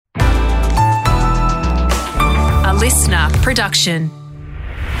listener production.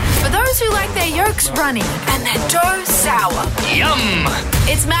 For those who like their yolks runny and their dough sour. Yum!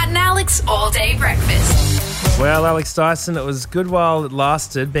 It's Matt and Alex All Day Breakfast. Well, Alex Dyson, it was good while it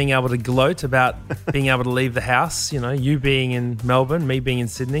lasted, being able to gloat about being able to leave the house, you being in Melbourne, me being in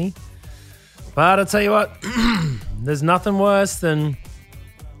Sydney. But I'll tell you what, there's nothing worse than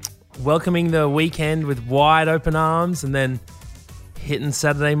welcoming the weekend with wide open arms and then hitting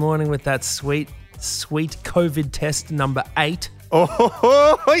Saturday morning with that sweet COVID test number 8.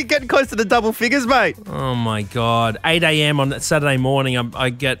 Oh, you're getting close to the double figures, mate. Oh, my God. 8 a.m. on that Saturday morning,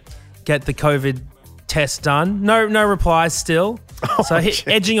 I get the COVID test done. No replies still. So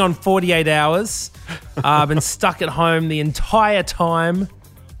edging on 48 hours. I've been stuck at home the entire time.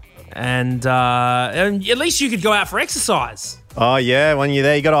 And at least you could go out for exercise. Oh, yeah. When you're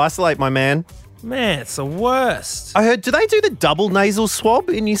there, you got to isolate, my man. Man, it's the worst. I heard, do they do the double nasal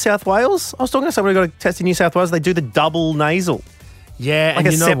swab in New South Wales? I was talking to someone who got a test in New South Wales. They do the double nasal. Yeah, like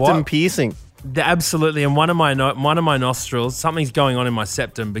and a septum piercing. Absolutely, and one of my nostrils, something's going on in my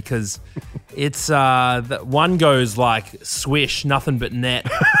septum because it's one goes like swish, nothing but net,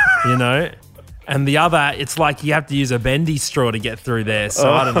 and the other, it's like you have to use a bendy straw to get through there.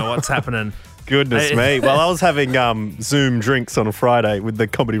 So I don't know what's happening. Goodness me. Well, I was having Zoom drinks on a Friday with the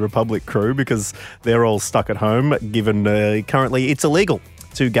Comedy Republic crew because they're all stuck at home, given currently it's illegal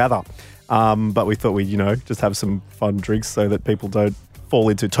to gather. But we thought we'd, just have some fun drinks so that people don't fall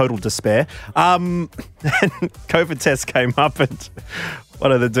into total despair. And COVID test came up and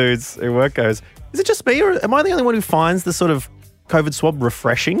one of the dudes at work goes, is it just me or am I the only one who finds the sort of COVID swab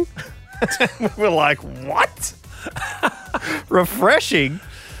refreshing? We're like, what? Refreshing?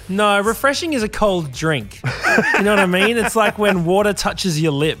 No, refreshing is a cold drink. You know what I mean? It's like when water touches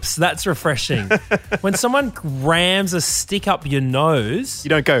your lips. That's refreshing. When someone rams a stick up your nose... You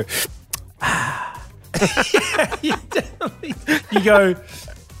don't go... you go...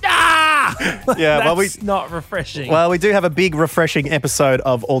 Ah! Yeah, That's not refreshing. Well, we do have a big refreshing episode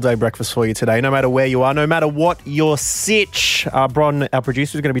of All Day Breakfast for you today. No matter where you are, no matter what your sitch. Bron, our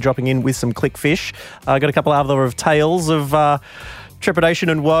producer, is going to be dropping in with some clickfish. Got a couple of tales of... trepidation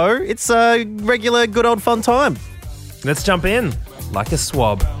and woe. It's a regular good old fun time. Let's jump in like a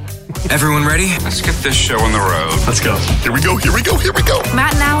swab. Everyone ready? Let's get this show on the road. Let's go. Here we go.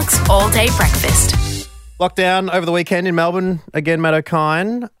 Matt and Alex All Day Breakfast. Lockdown over the weekend in Melbourne. Again, Matt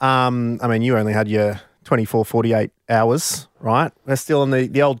O'Kine. You only had your 24, 48 hours, right? We're still in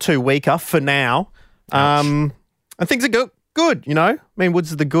the old 2-weeker for now. And things are good,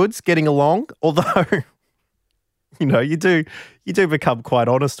 Woods of the goods, getting along. Although... you do become quite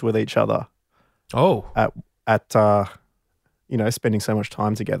honest with each other. Oh. At spending so much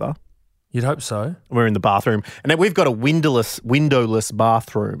time together. You'd hope so. We're in the bathroom. And we've got a windowless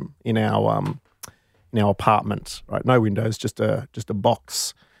bathroom in our apartment, right? No windows, just a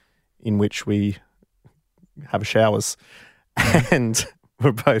box in which we have showers. And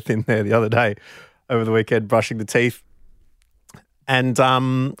we're both in there the other day over the weekend brushing the teeth. And I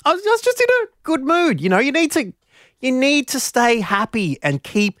was just in a good mood. You need to stay happy and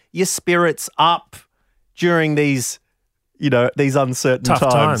keep your spirits up during these uncertain tough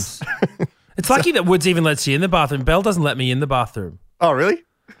times. It's lucky that Woods even lets you in the bathroom. Belle doesn't let me in the bathroom. Oh, really?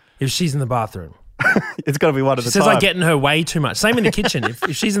 If she's in the bathroom. It's got to be one at a time. She says I get in her way too much. Same in the kitchen.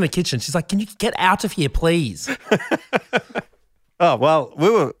 If she's in the kitchen, she's like, can you get out of here, please? Oh, well,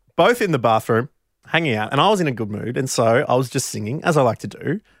 we were both in the bathroom hanging out and I was in a good mood. And so I was just singing, as I like to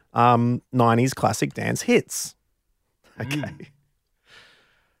do, 90s classic dance hits. Okay.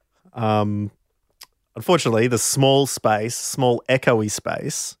 Unfortunately, the small echoey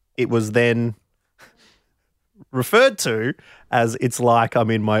space, it was then referred to as it's like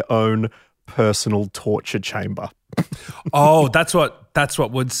I'm in my own personal torture chamber. Oh, that's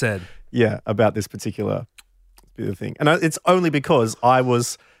what Wood said. Yeah, about this particular thing. And it's only because I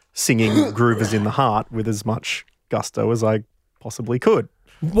was singing Groove Is in the Heart with as much gusto as I possibly could.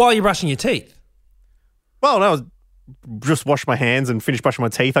 While you're brushing your teeth? Well, no, I was just wash my hands and finish brushing my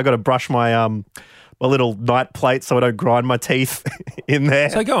teeth. I got to brush my my little night plate so I don't grind my teeth in there.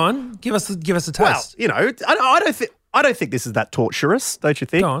 So go on, give us a taste. Well, I don't think this is that torturous, don't you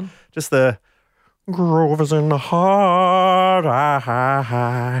think? Go on. Just the groove is in the heart,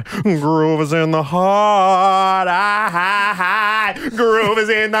 groove is in the heart, groove is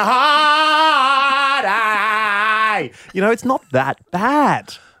in the heart. It's not that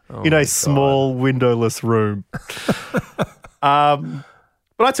bad. Small windowless room. But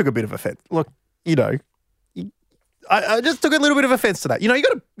I took a bit of offense. Look, I just took a little bit of offense to that. You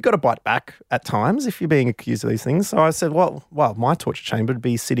got to bite back at times if you're being accused of these things. So I said, well, my torture chamber would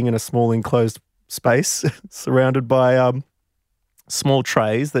be sitting in a small enclosed space surrounded by small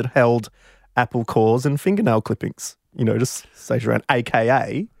trays that held apple cores and fingernail clippings. Just stage around,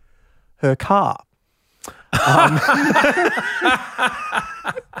 AKA her car.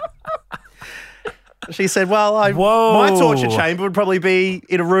 She said, well, my torture chamber would probably be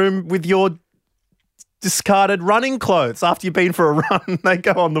in a room with your discarded running clothes. After you've been for a run, they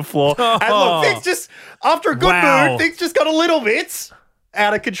go on the floor. And look, things just, after a good mood, things just got a little bit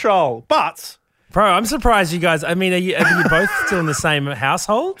out of control. But... Bro, I'm surprised you guys, are you both still in the same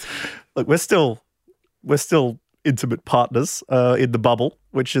household? Look, we're still intimate partners in the bubble,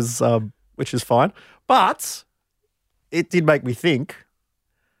 which is fine. But it did make me think,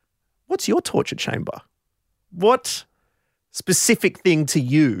 what's your torture chamber? What specific thing to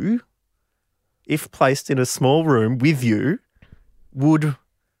you, if placed in a small room with you, would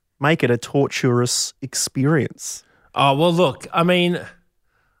make it a torturous experience? Oh, well, look, I'm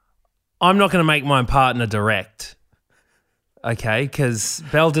not going to make my partner direct, okay, because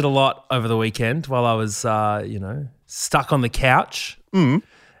Belle did a lot over the weekend while I was, stuck on the couch. Mm.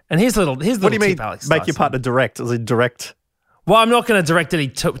 And here's the little what do you mean, tip, Alex make Dyson. your partner direct? As in direct? Well, I'm not going to direct any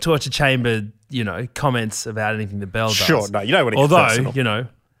torture chamber, comments about anything that Belle does. Sure, no, you don't want to get personal. Although,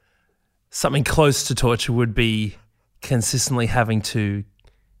 something close to torture would be consistently having to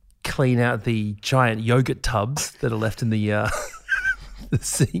clean out the giant yogurt tubs that are left in the the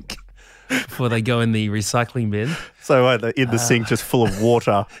sink before they go in the recycling bin. So in the sink, just full of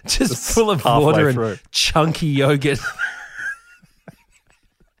water. Just full of water through. And chunky yogurt.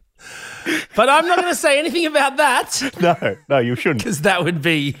 But I'm not going to say anything about that. No, you shouldn't. Because that would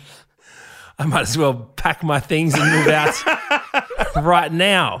be, I might as well pack my things and move out right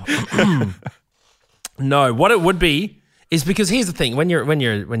now. No, what it would be is because here's the thing: when you're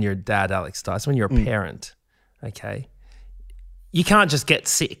a dad, Alex Dyson, when you're a parent, okay, you can't just get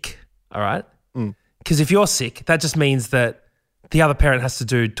sick, all right? Because if you're sick, that just means that the other parent has to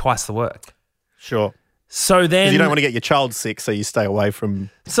do twice the work. Sure. So then you don't want to get your child sick, so you stay away from.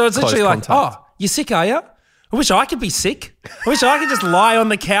 So it's literally like, contact. oh, you sick, are you? I wish I could be sick. I wish I could just lie on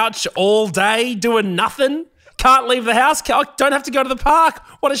the couch all day doing nothing. Can't leave the house. Don't have to go to the park.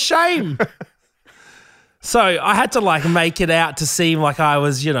 What a shame. So I had to make it out to seem like I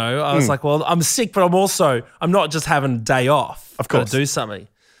was, I was like, well, I'm sick, but I'm not just having a day off. Of course. I've got to do something.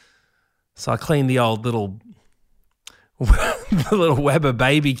 So I cleaned the old little Weber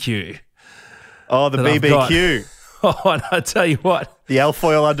baby Q. Oh, the BBQ. Oh, and I tell you what. The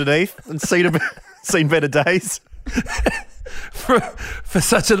alfoil underneath and seen better days. For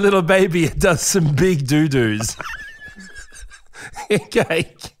such a little baby, it does some big doo-doos.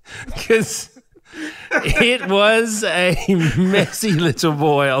 Okay. Because it was a messy little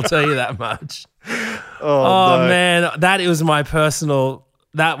boy, I'll tell you that much. Oh no. Man, that would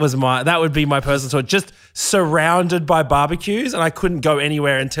be my personal tour. Just surrounded by barbecues, and I couldn't go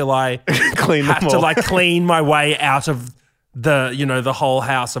anywhere until I had to clean my way out of the whole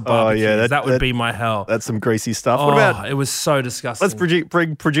house of barbecues. Oh, yeah, that would be my hell. That's some greasy stuff. What about? It was so disgusting. Let's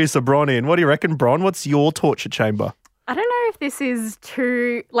bring producer Bron in. What do you reckon, Bron? What's your torture chamber? I don't know if this is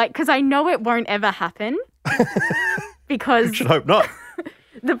too because I know it won't ever happen. Because I should hope not.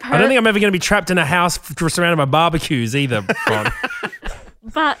 I don't think I'm ever going to be trapped in a house surrounded by barbecues either, Bron.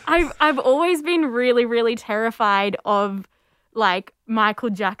 But I've always been really, really terrified of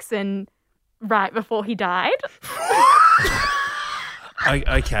Michael Jackson right before he died.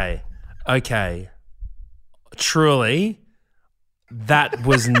 Okay. Truly, that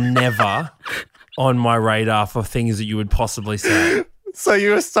was never on my radar for things that you would possibly say. So you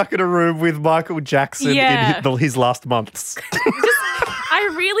were stuck in a room with Michael Jackson in his last months. I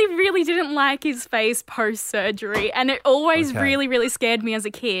really, really didn't like his face post-surgery, and it always really, really scared me as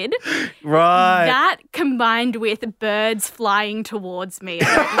a kid. Right. That combined with birds flying towards me.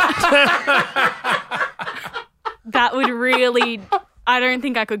 That would really... I don't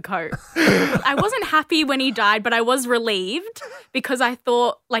think I could cope. I wasn't happy when he died, but I was relieved because I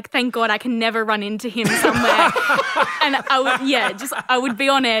thought, thank God I can never run into him somewhere. And I would be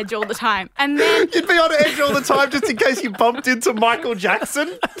on edge all the time. And then you'd be on edge all the time just in case you bumped into Michael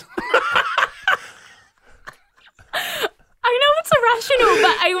Jackson. I know it's irrational,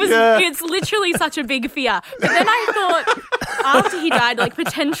 but it's literally such a big fear. But then I thought after he died,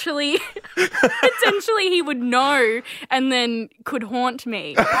 potentially he would know and then could haunt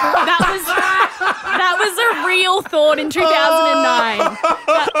me. That was a real thought in 2009.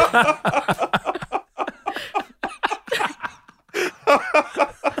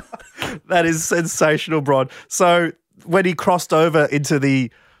 That is sensational, Bron. So when he crossed over into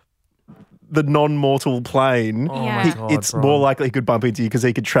the the non-mortal plane, my God, it's Bron. more likely he could bump into you because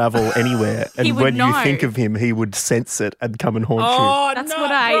he could travel anywhere. And He would when you know. think of him, he would sense it and come and haunt you. Oh, That's no,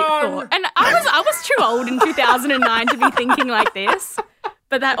 what I Bron. thought. And I was too old in 2009 to be thinking like this.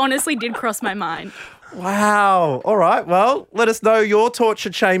 But that honestly did cross my mind. Wow. All right. Well, let us know your torture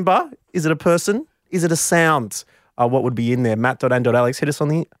chamber. Is it a person? Is it a sound? What would be in there? Matt.and.alex. Hit us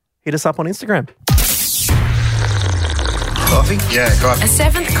up on Instagram. Coffee? Yeah, coffee. A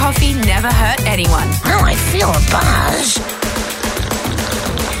seventh coffee never hurt anyone. Oh, I feel a buzz.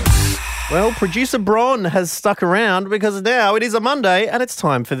 Well, producer Bron has stuck around because now it is a Monday and it's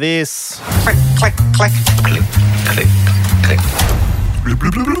time for this. Click, click, click. Click, click, click.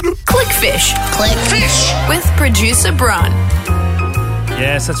 Clickfish Clickfish. with producer Bron.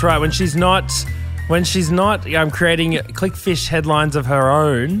 Yes, that's right. When she's not creating Clickfish headlines of her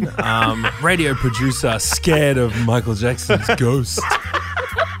own, radio producer scared of Michael Jackson's ghost.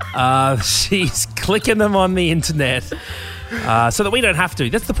 She's clicking them on the internet so that we don't have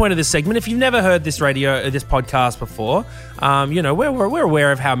to. That's the point of this segment. If you've never heard this podcast before, we're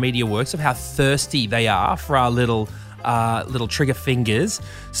aware of how media works, of how thirsty they are for our little trigger fingers.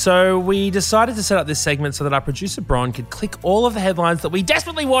 So we decided to set up this segment so that our producer Bron could click all of the headlines that we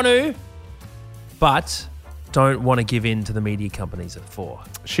desperately want to, but don't want to give in to the media companies at 4.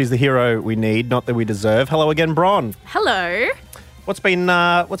 She's the hero we need, not that we deserve. Hello again, Bron. Hello. What's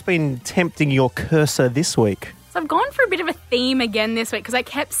been tempting your cursor this week? So I've gone for a bit of a theme again this week because I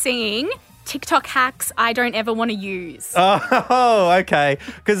kept seeing TikTok hacks I don't ever want to use. Oh, okay.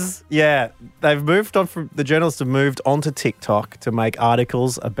 Because, they've moved on from, the journalists have moved onto TikTok to make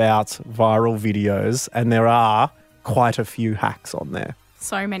articles about viral videos, and there are quite a few hacks on there.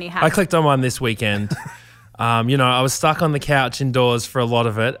 So many hacks. I clicked on one this weekend. I was stuck on the couch indoors for a lot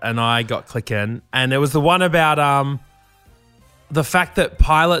of it, and I got clicking. And it was the one about the fact that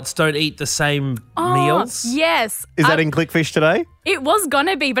pilots don't eat the same meals. Yes. Is that in Clickfish today? It was going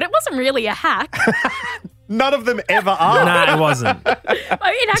to be, but it wasn't really a hack. None of them ever are. Nah, it wasn't.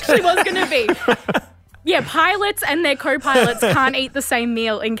 It actually was going to be. Yeah, pilots and their co-pilots can't eat the same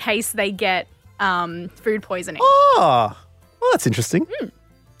meal in case they get food poisoning. Oh, well, that's interesting.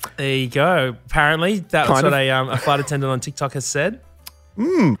 There you go. Apparently, that was Kind what of. a flight attendant on TikTok has said.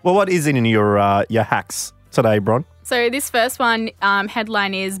 Well, what is in your hacks today, Bron? So this first one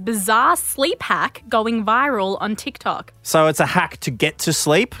headline is Bizarre Sleep Hack Going Viral on TikTok. So it's a hack to get to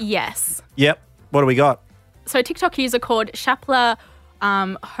sleep? Yes. Yep. What do we got? So a TikTok user called Shapla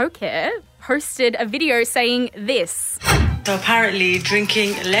Hoker posted a video saying this. So apparently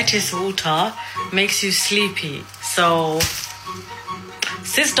drinking lettuce water makes you sleepy. So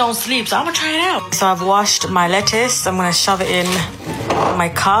sis don't sleep, so I'm gonna try it out. So I've washed my lettuce. I'm gonna shove it in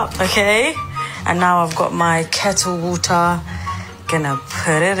my cup, okay? And now I've got my kettle water. Gonna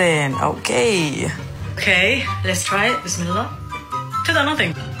put it in, okay. Okay, let's try it. Bismillah. Turns out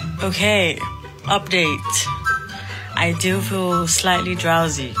nothing. Okay, update. I do feel slightly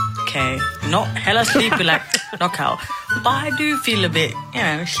drowsy, okay? Not hella sleepy like knockout, but I do feel a bit,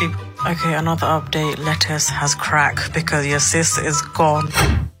 sleep. Okay, another update. Lettuce has crack because your sis is gone.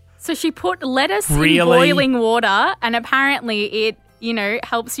 So she put lettuce Really? in boiling water and apparently it,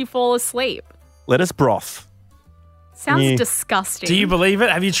 helps you fall asleep. Lettuce broth. Sounds Yeah. disgusting. Do you believe it?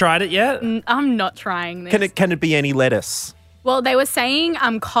 Have you tried it yet? I'm not trying this. Can it be any lettuce? Well, they were saying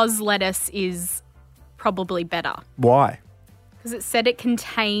cos lettuce is probably better Why? because it said it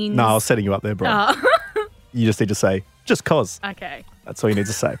contains... No, I was setting you up there, Bron. You just need to say, just cause. Okay. That's all you need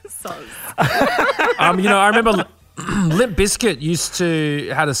to say. So, I remember Limp Bizkit used to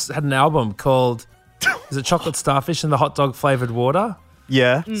had an album called is it Chocolate Starfish and the Hot Dog Flavored Water?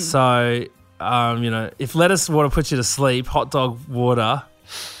 Yeah. So, if lettuce water puts you to sleep, hot dog water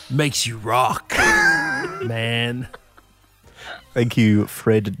makes you rock, man. Thank you,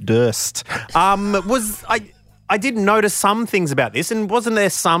 Fred Durst. I did notice some things about this, and wasn't there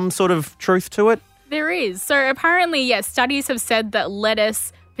some sort of truth to it? there is. So apparently, yes, studies have said that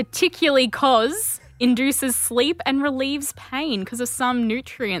lettuce, particularly cos, induces sleep and relieves pain because of some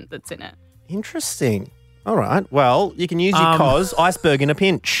nutrient that's in it. Interesting. All right. Well, you can use your cos iceberg in a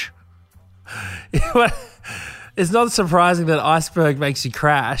pinch. It's not surprising that iceberg makes you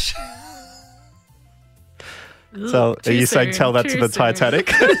crash. So are you saying soon, tell that to too the soon. Titanic?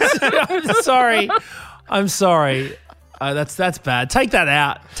 I'm sorry. That's bad. Take that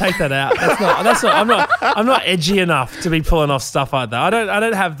out. That's not. I'm not edgy enough to be pulling off stuff like that. I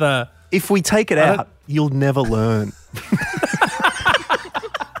don't have the. If we take it out, you'll never learn.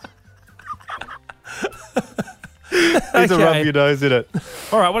 Need to rub your nose in it.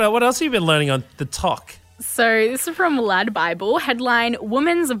 All right. What else have you been learning on the talk? So this is from Lad Bible. Headline,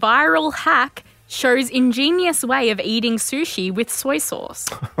 Woman's viral hack shows ingenious way of eating sushi with soy sauce.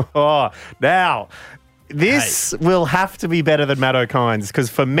 Oh, now, this will have to be better than Matt O'Kynes because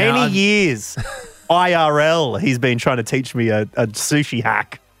for many years, IRL, he's been trying to teach me a sushi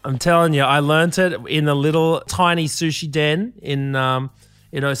hack. I'm telling you, I learnt it in a little tiny sushi den in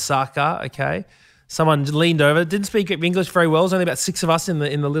Osaka, okay? Someone leaned over, didn't speak English very well. There's only about 6 of us in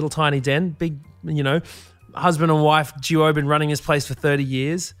the little tiny den. Big, husband and wife duo, been running this place for 30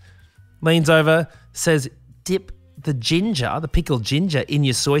 years. Leans over, says, dip the pickled ginger in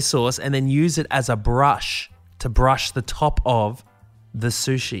your soy sauce and then use it as a brush to brush the top of the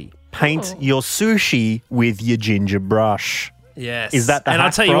sushi. Paint your sushi with your ginger brush. Yes. Is that the hack, And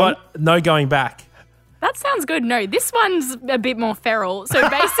I'll tell you Bron? what, no going back. That sounds good. No, this one's a bit more feral. So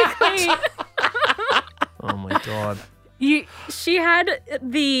basically... Oh, my God. She had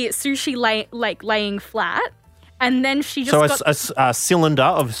the sushi laying flat, and then she just So a cylinder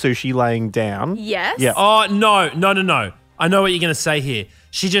of sushi laying down. Yes. Yeah. Oh, no. I know what you're going to say here.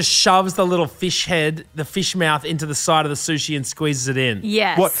 She just shoves the little fish head, the fish mouth into the side of the sushi and squeezes it in.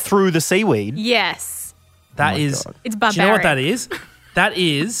 Yes. What, through the seaweed? Yes. That is... God. It's barbaric. Do you know what that is? That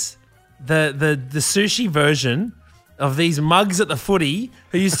is the sushi version of these mugs at the footy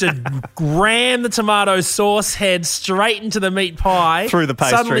who used to ram the tomato sauce head straight into the meat pie. Through the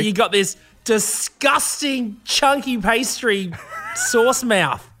pastry. Suddenly you got this disgusting chunky pastry sauce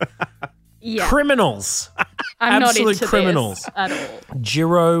mouth. Yeah. Criminals. I'm Absolute not into criminals. this at all.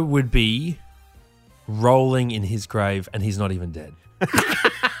 Jiro would be rolling in his grave and he's not even dead.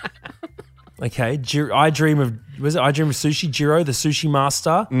 Okay, I dream of sushi. Jiro, the sushi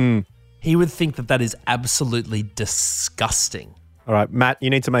master. He would think that is absolutely disgusting. All right, Matt, you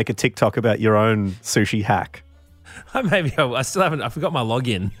need to make a TikTok about your own sushi hack. Maybe I still haven't. I forgot my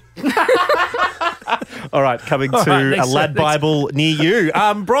login. All right, coming to next a Lad one, Bible near you.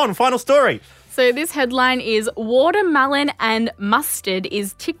 Bron, final story. So this headline is watermelon and mustard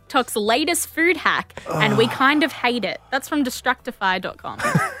is TikTok's latest food hack, and we kind of hate it. That's from Distractify.com.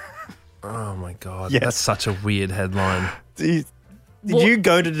 Oh my God, Yes. that's such a weird headline. Did you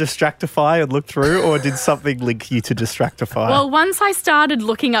go to Distractify and look through, or did something link you to Distractify? Well, once I started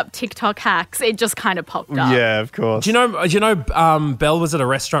looking up TikTok hacks, it just kind of popped up. Yeah, of course. Do you know? Belle was at a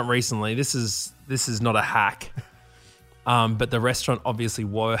restaurant recently. This is not a hack, but the restaurant obviously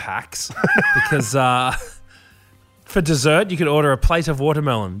were hacks because for dessert you could order a plate of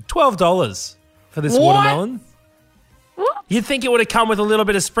watermelon, $12 for this watermelon. What? You'd think it would have come with a little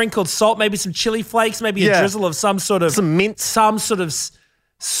bit of sprinkled salt, maybe some chili flakes, maybe a drizzle of some sort of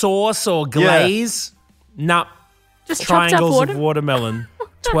sauce or glaze. Nah, Just chopped up triangles of watermelon,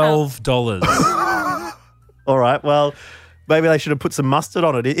 $12. All right, well, maybe they should have put some mustard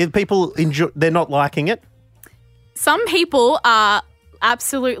on it. If people enjoy, they're not liking it. Some people are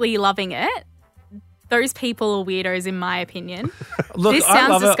absolutely loving it. Those people are weirdos, in my opinion. Look, this I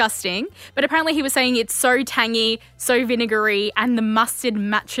sounds love disgusting, but apparently he was saying it's so tangy, so vinegary, and the mustard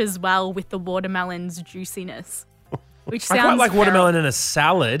matches well with the watermelon's juiciness. Which sounds I quite like feral. watermelon in a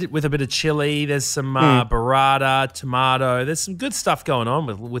salad with a bit of chili. There's some burrata, tomato. There's some good stuff going on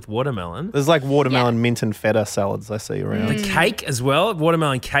with watermelon. There's like watermelon, mint and feta salads I see around. The cake as well,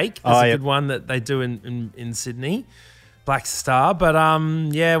 watermelon cake. There's a good one that they do in Sydney, Black Star. But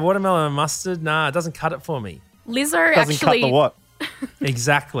watermelon and mustard, nah, it doesn't cut it for me. Lizzo Doesn't actually cut the what?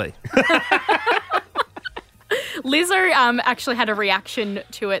 Exactly. Lizzo actually had a reaction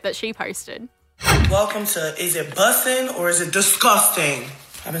to it that she posted. Welcome to Is It Bussin' or Is It Disgusting?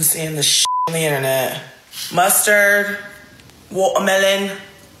 I've been seeing this shit on the internet. Mustard, watermelon.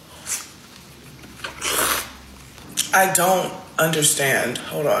 I don't understand.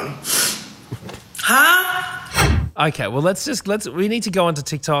 Hold on. Huh? Okay, well we need to go onto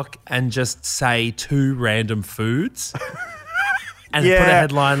TikTok and just say 2 random foods and put a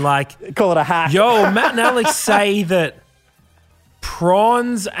headline like, Call it a hack. yo, Matt and Alex say that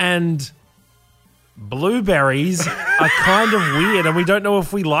prawns and blueberries are kind of weird and we don't know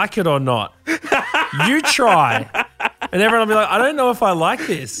if we like it or not. You try. And everyone will be like, I don't know if I like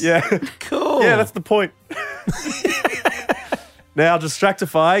this. Yeah. Cool. Yeah, that's the point. Now,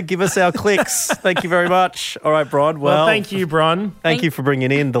 Distractify, give us our clicks. Thank you very much. All right, Bron. Well, thank you, Bron. Thank you for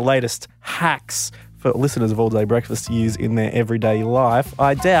bringing in the latest hacks for listeners of All Day Breakfast to use in their everyday life.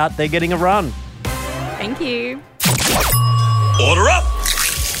 I doubt they're getting a run. Thank you. Order up!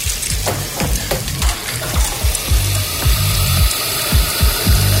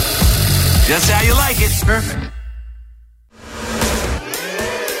 Just how you like it. Perfect.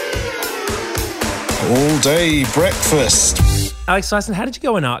 All Day Breakfast. Alex Dyson, how did you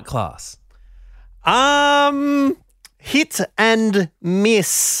go in art class? Hit and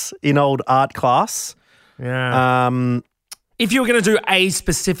miss in old art class. Yeah. If you were going to do a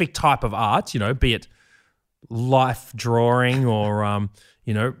specific type of art, be it life drawing or,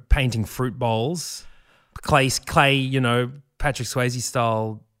 painting fruit bowls, clay, Patrick Swayze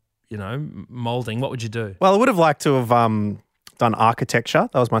style, molding, what would you do? Well, I would have liked to have done architecture.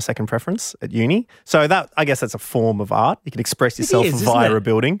 That was my second preference at uni. So I guess that's a form of art. You can express yourself via a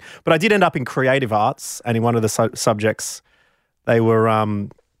building. But I did end up in creative arts, and in one of the subjects, they were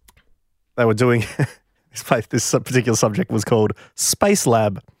doing this particular subject was called Space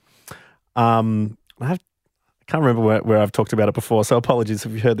Lab. I can't remember where I've talked about it before, so apologies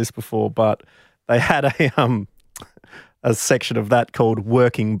if you've heard this before. But they had a section of that called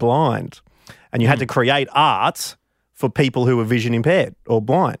Working Blind, and you had to create art for people who were vision impaired or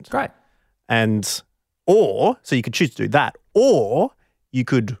blind. Great. So you could choose to do that, or you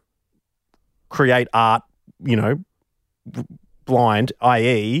could create art, blind,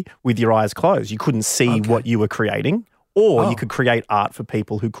 i.e. with your eyes closed. You couldn't see what you were creating, or you could create art for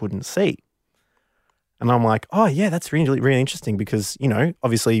people who couldn't see. And I'm like, oh yeah, that's really, really interesting because,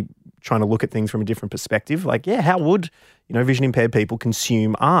 obviously trying to look at things from a different perspective, like, yeah, how would, vision impaired people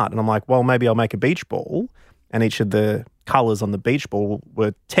consume art? And I'm like, well, maybe I'll make a beach ball, and each of the colours on the beach ball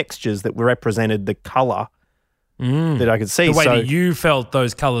were textures that represented the colour that I could see. The way that you felt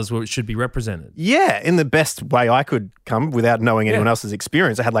those colours should be represented. Yeah, in the best way I could come without knowing anyone else's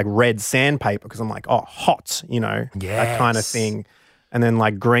experience. I had like red sandpaper because I'm like, oh, hot, that kind of thing. And then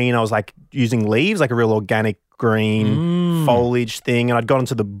like green, I was like using leaves, like a real organic green foliage thing. And I'd got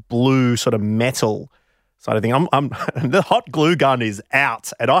into the blue sort of metal side of thing. I'm the hot glue gun is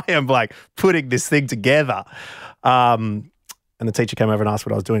out, and I am like putting this thing together. And the teacher came over and asked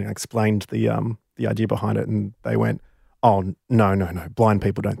what I was doing. I explained the idea behind it, and they went, "Oh no, blind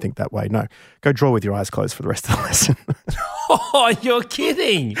people don't think that way. No, go draw with your eyes closed for the rest of the lesson." Oh, you're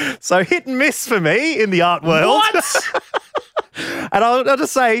kidding! So hit and miss for me in the art world. What? And I'll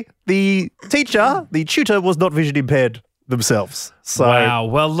just say the tutor was not vision impaired themselves. So wow.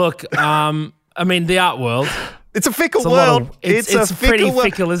 Well, look, the art world. It's a fickle world. It's pretty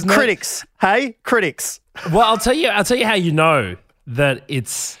fickle, isn't it? Critics. Well, I'll tell you how you know that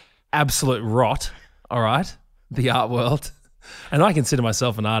it's absolute rot. All right, the art world, and I consider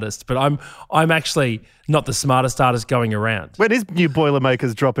myself an artist, but I'm actually not the smartest artist going around. When is New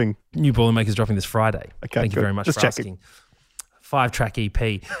Boilermakers dropping? New Boilermakers dropping this Friday. Okay, thank you very much Just for checking. asking. 5-track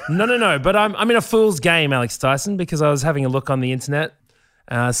EP. No. But I'm in a fool's game, Alex Dyson, because I was having a look on the internet,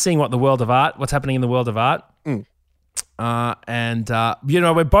 seeing what's happening in the world of art.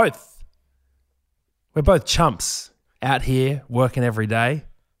 We're both chumps out here working every day,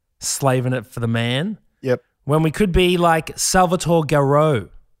 slaving it for the man. Yep. When we could be like Salvatore Garau.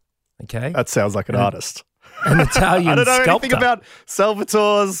 Okay. That sounds like an artist. An Italian I don't know sculptor. anything about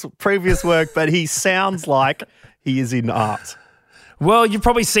Salvatore's previous work, but he sounds like he is in art. Well, you've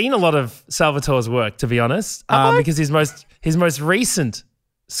probably seen a lot of Salvatore's work, to be honest, because his most recent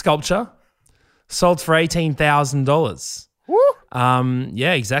sculpture sold for $18,000.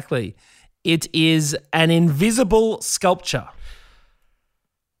 Yeah, exactly. It is an invisible sculpture.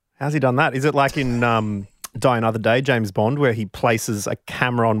 How's he done that? Is it like in Die Another Day, James Bond, where he places a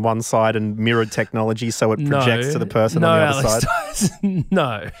camera on one side and mirrored technology so it projects to the person on the other Alex side? Dyson,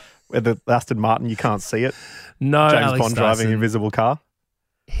 no. Where the Aston Martin, you can't see it. No, James Alex Bond driving an invisible car.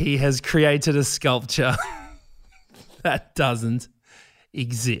 He has created a sculpture that doesn't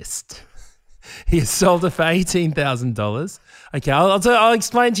exist. He has sold it for $18,000. Okay, I'll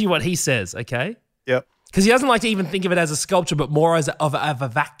explain to you what he says, okay? Yep. Because he doesn't like to even think of it as a sculpture, but more as of a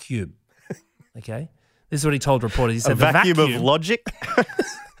vacuum. Okay? This is what he told reporters. He said, A vacuum of logic?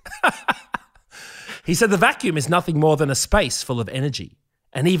 He said the vacuum is nothing more than a space full of energy.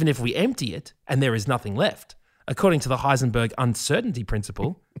 And even if we empty it and there is nothing left, according to the Heisenberg uncertainty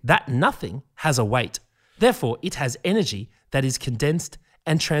principle, that nothing has a weight. Therefore, it has energy that is condensed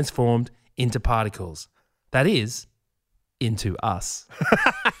and transformed into particles. That is, into us.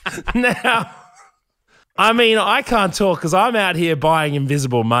 Now, I can't talk because I'm out here buying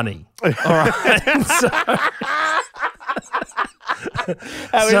invisible money. All right?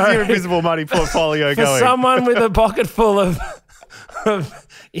 How is your invisible money portfolio For going? someone with a pocket full of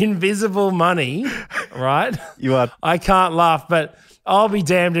invisible money, right? You are. I can't laugh, but I'll be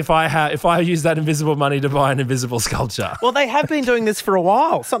damned if I use that invisible money to buy an invisible sculpture. Well, they have been doing this for a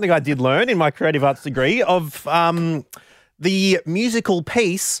while. Something I did learn in my creative arts degree of the musical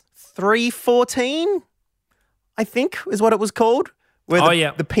piece 314, I think is what it was called,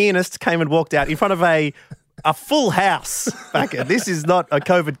 where the pianist came and walked out in front of a a full house, Backer. This is not a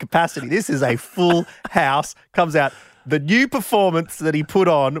COVID capacity. This is a full house. Comes out. The new performance that he put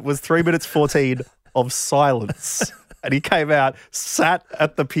on was 3 minutes 14 of silence. And he came out, sat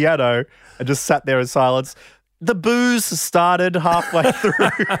at the piano and just sat there in silence. The booze started halfway through,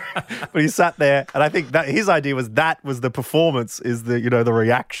 but he sat there. And I think that his idea was that was the performance, is the, the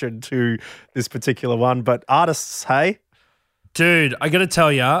reaction to this particular one. But artists, hey? Dude, I got to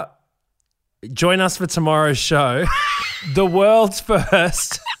tell you, join us for tomorrow's show. The world's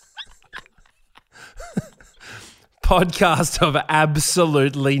first podcast of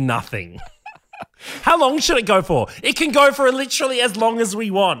absolutely nothing. How long should it go for? It can go for literally as long as we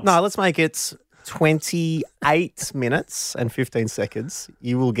want. No, let's make it 28 minutes and 15 seconds.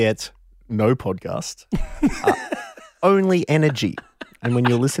 You will get no podcast, only energy. And when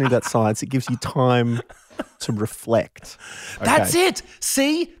you're listening to that silence, it gives you time to reflect. Okay. That's it.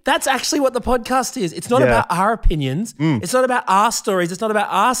 See, that's actually what the podcast is. It's not about our opinions. It's not about our stories. It's not about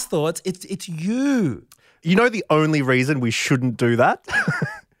our thoughts. It's you. You know the only reason we shouldn't do that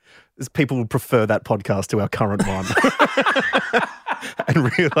is people would prefer that podcast to our current one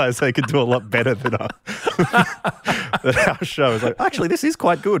and realise they could do a lot better than our show. It's like, actually, this is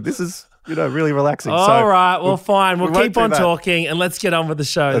quite good. This is, really relaxing. All right, well, fine. We'll keep on talking and let's get on with the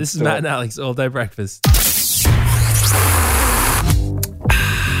show. This is Matt and Alex, All Day Breakfast.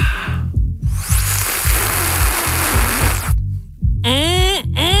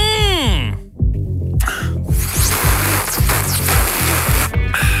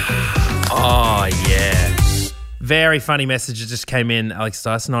 Oh, yeah. Very funny message that just came in, Alex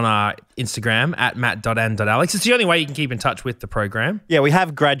Dyson, on our Instagram at matt.and.alex. It's the only way you can keep in touch with the program. Yeah, we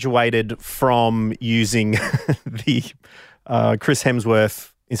have graduated from using the Chris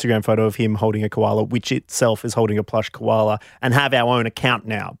Hemsworth Instagram photo of him holding a koala, which itself is holding a plush koala, and have our own account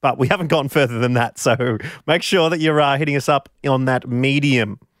now. But we haven't gone further than that. So make sure that you're hitting us up on that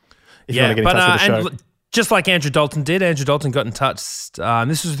medium if you want to get in touch with the show. Just like Andrew Dalton did, Andrew Dalton got in touch.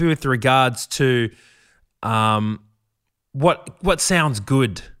 This was with regards to what sounds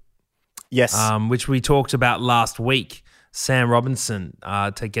good. Yes. Which we talked about last week. Sam Robinson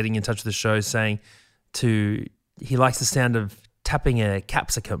getting in touch with the show saying he likes the sound of tapping a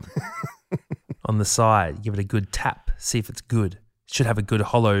capsicum on the side. Give it a good tap. See if it's good. Should have a good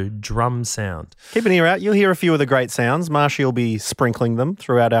hollow drum sound. Keep an ear out. You'll hear a few of the great sounds. Marshy will be sprinkling them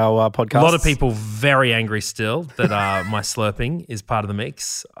throughout our podcast. A lot of people very angry still that my slurping is part of the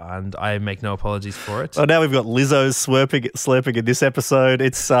mix, and I make no apologies for it. Oh, now we've got Lizzo's slurping in this episode.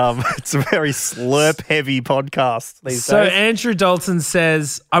 It's a very slurp-heavy podcast these days. So Andrew Dalton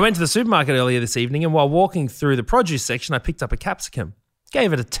says, I went to the supermarket earlier this evening, and while walking through the produce section, I picked up a capsicum,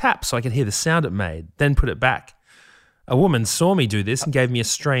 gave it a tap so I could hear the sound it made, then put it back. A woman saw me do this and gave me a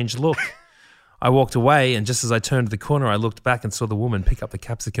strange look. I walked away, and just as I turned the corner, I looked back and saw the woman pick up the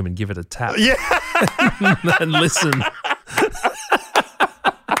capsicum and give it a tap. Yeah. And listen.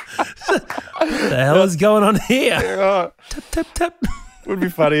 What the hell is going on here? Tap, tap, tap. Would be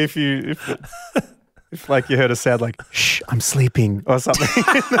funny if you heard a sound like, shh, I'm sleeping or something.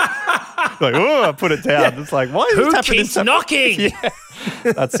 Like, oh, I put it down. Yeah. It's like, why is Who tapping keeps this knocking? Yeah.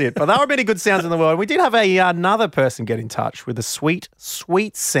 That's it. But there are many good sounds in the world. We did have another person get in touch with a sweet,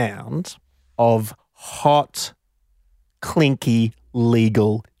 sweet sound of hot, clinky,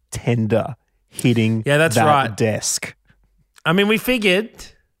 legal tender hitting that's that right. desk. I mean, we figured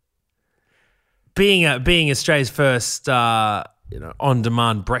being Australia's first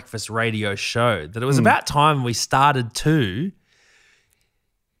on-demand breakfast radio show that it was about time we started to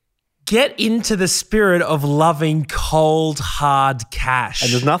get into the spirit of loving cold, hard cash.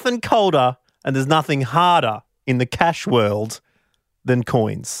 And there's nothing colder and there's nothing harder in the cash world than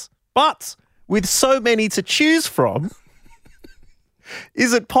coins. But with so many to choose from,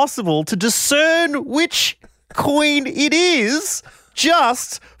 is it possible to discern which coin it is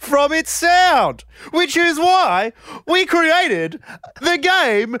just from its sound? Which is why we created the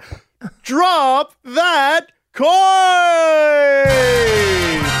game Drop That Coin!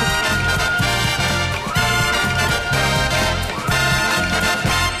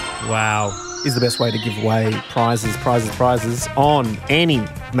 Wow. Is the best way to give away prizes on any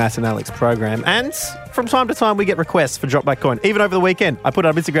Matt and Alex program. And from time to time, we get requests for Drop That Coin. Even over the weekend, I put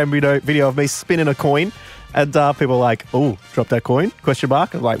up an Instagram video of me spinning a coin, and people are like, oh, drop that coin? Question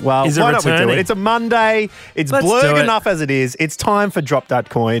mark. I'm like, well, why don't we do it? It's a Monday. It's blurred enough as it is. It's time for Drop That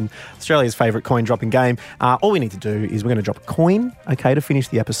Coin, Australia's favourite coin dropping game. All we need to do is we're going to drop a coin, okay, to finish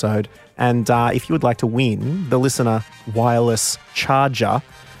the episode. And if you would like to win the listener wireless charger,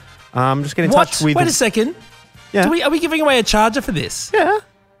 just get in touch with... Wait a second. Yeah. Are we giving away a charger for this? Yeah.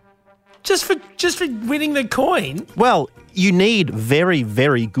 Just for winning the coin? Well, you need very,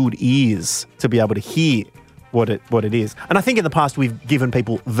 very good ears to be able to hear what it is. And I think in the past we've given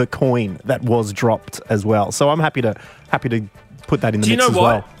people the coin that was dropped as well. So I'm happy to put that in the mix as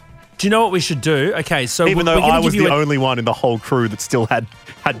well. Do you know what we should do? Okay, so even though I was the only one in the whole crew that still had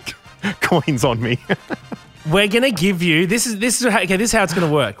coins on me. We're going to give you this is how it's going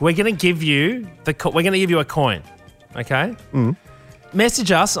to work. We're going to give you a coin. Okay? Mm.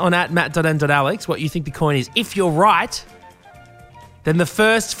 Message us on @matt.n.alex what you think the coin is. If you're right, then the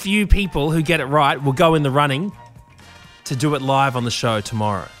first few people who get it right will go in the running to do it live on the show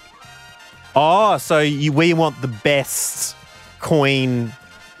tomorrow. Oh, so we want the best coin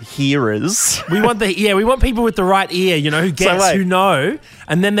hearers. We want people with the right ear, who gets, who know,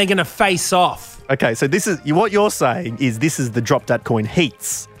 and then they're going to face off. Okay, so this is what you're saying is this is the Drop Dat Coin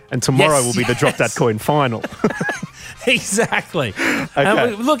heats, and tomorrow will be the Drop Dat Coin final. Exactly.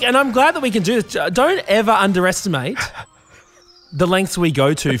 Okay. And I'm glad that we can do this. Don't ever underestimate the lengths we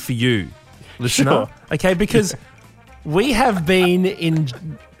go to for you, listener. Sure. Okay, because we have been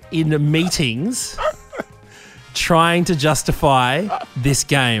in meetings trying to justify this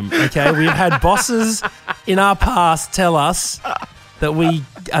game. Okay, we've had bosses in our past tell us that we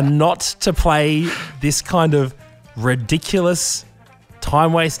are not to play this kind of ridiculous,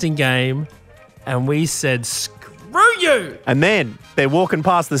 time-wasting game, and we said, screw you! And then they're walking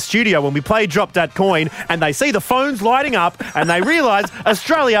past the studio when we play Drop Dat Coin, and they see the phones lighting up, and they realise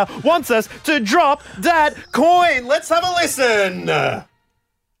Australia wants us to drop that coin. Let's have a listen.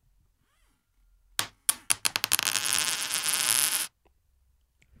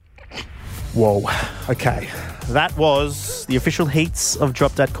 Whoa. Okay. That was the official heats of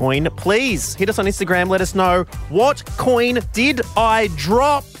Drop Dat Coin. Please hit us on Instagram. Let us know, what coin did I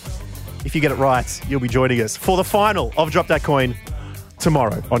drop? If you get it right, you'll be joining us for the final of Drop Dat Coin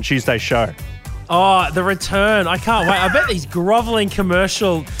tomorrow on Tuesday's show. Oh, the return. I can't wait. I bet these grovelling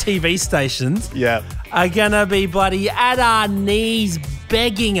commercial TV stations are going to be bloody at our knees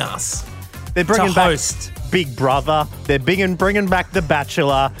begging us They're bringing to back host. Big Brother. They're bringing back The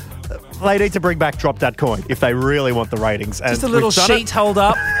Bachelor. They need to bring back Drop Dat Coin if they really want the ratings. And just a little sheet held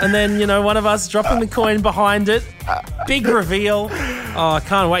up, and then, one of us dropping the coin behind it. Big reveal. Oh, I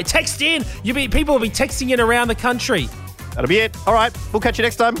can't wait. Text in. People will be texting in around the country. That'll be it. All right. We'll catch you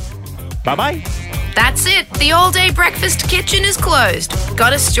next time. Bye-bye. That's it. The all-day breakfast kitchen is closed.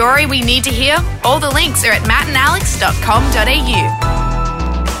 Got a story we need to hear? All the links are at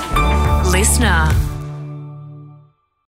mattandalex.com.au. Listener.